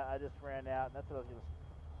 yeah, I just ran out, and that's what I was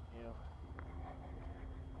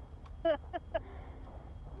gonna.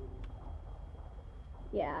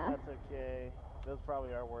 Yeah. That's okay. Those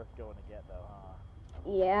probably are worth going to get, though, huh?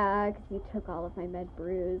 Yeah, 'cause you took all of my med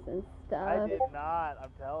brews and stuff. I did not. I'm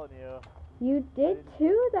telling you. You did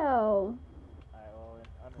too, though. Alright,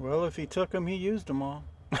 well, Well, if he took them, he used them all.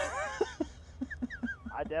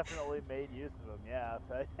 I definitely made use of them. Yeah.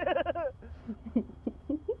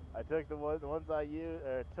 I took the ones I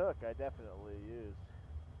took. I definitely used.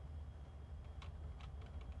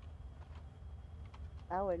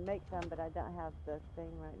 I would make some, but I don't have the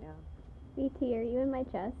thing right now. BT, are you in my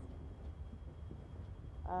chest?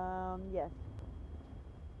 Yes.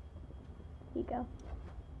 Here you go.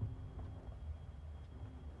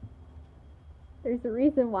 There's a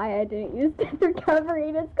reason why I didn't use death recovery,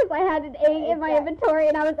 and it's because I had an 8 in my inventory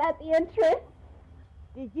and I was at the entrance.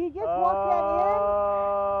 Did you just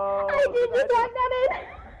walk that I did just walk that in. in?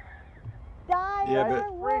 Die, Yeah, you're but-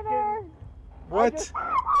 a winner. What?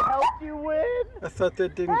 Helped you win? I thought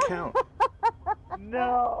that didn't count.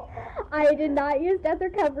 No. I did not use death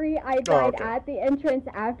recovery. I died okay. at the entrance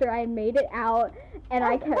after I made it out, and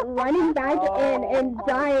I kept running back in and my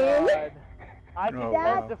dying. God. I can Oh,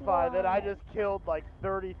 wow. testify that I just killed like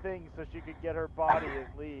 30 things so she could get her body and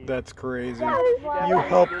leave. That's crazy. That's She why, You definitely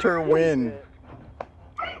helped her didn't use win. it.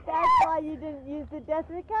 that's why you didn't use the death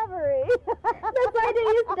recovery. That's why I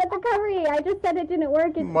didn't use death recovery. I just said it didn't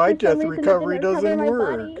work. And My for some death reason it recovery didn't recover doesn't my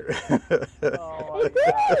work. body. Oh It my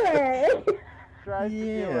God. did work. Tries to do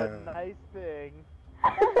Yeah. a nice thing.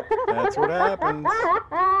 That's what happens.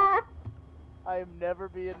 I am never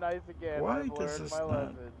being nice again. Why I've does learned this my not-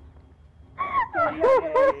 lesson.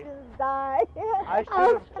 Just die. I should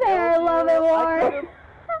I'll have spare killed love you. and war.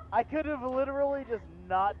 I could have literally just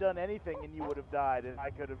not done anything and you would have died. And I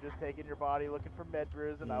could have just taken your body looking for med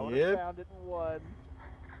brews and I would have Yep. found it and won.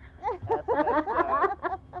 That's messed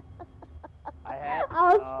up. I had.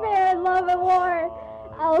 I'll spare love and war.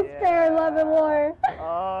 Oh, I'll spare love and war.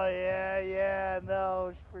 Oh yeah,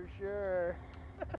 no, for sure.